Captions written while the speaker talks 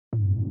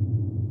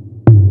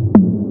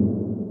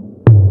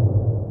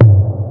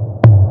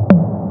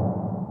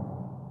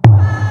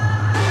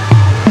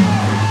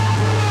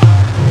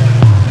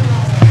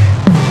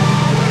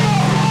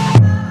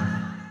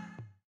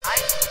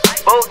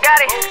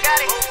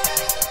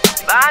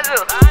Get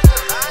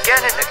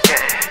in the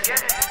game.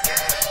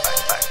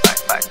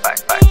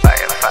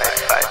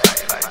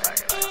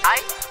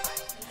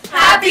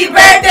 Happy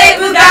birthday,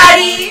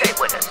 Bugatti!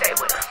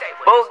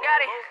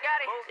 Bugatti.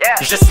 Yeah.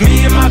 It's just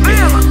me and my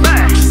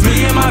bitch. Just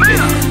me and my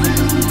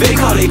bitch. They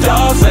call they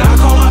dogs, and I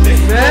call my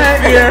bitch.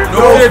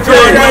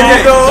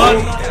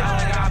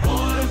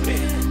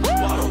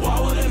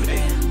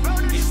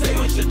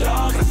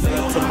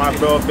 To my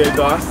bro, Big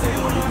Boss.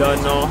 You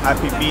don't know.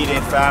 Happy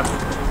B-Day, fam.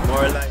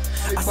 More like.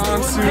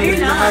 Bonsu, you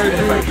know how to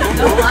do it.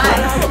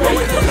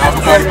 I've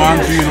got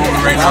Bonsu, you know,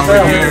 right now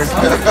we're here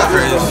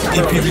for his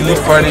EP release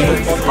party.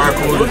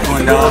 Barcode is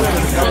going down.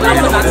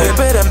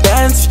 Better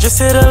bands, she just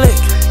hit a lick.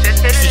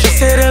 She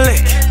just hit a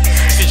lick.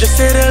 She just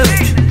hit a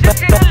lick.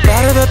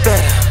 Better the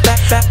better.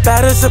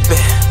 Bad as a bit.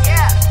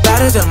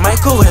 Better than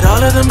Michael with all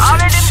of them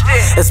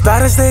shit. As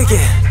bad as they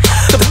get.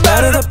 The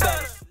better the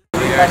better.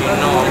 You already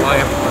know I'm out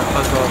here for my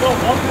puzzle.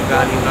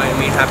 Bugatti, you know what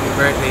I mean? Happy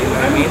birthday, you know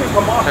what I mean?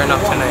 Turn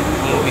up tonight,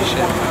 movie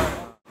shit.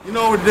 You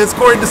know, this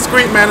Corey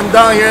Discreet, man. I'm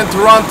down here in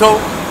Toronto.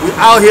 We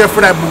out here for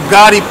that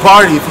Bugatti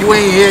party. If you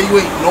ain't here, you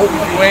ain't nowhere.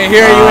 You ain't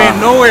here, you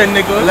ain't nowhere,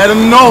 nigga. Let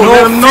them know. No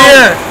let them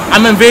fear. know.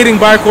 I'm invading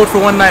Barcode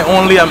for one night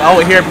only. I'm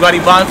out here. Bugatti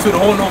Bonsu, the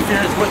whole No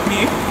Fear is with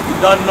me. You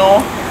done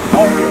know.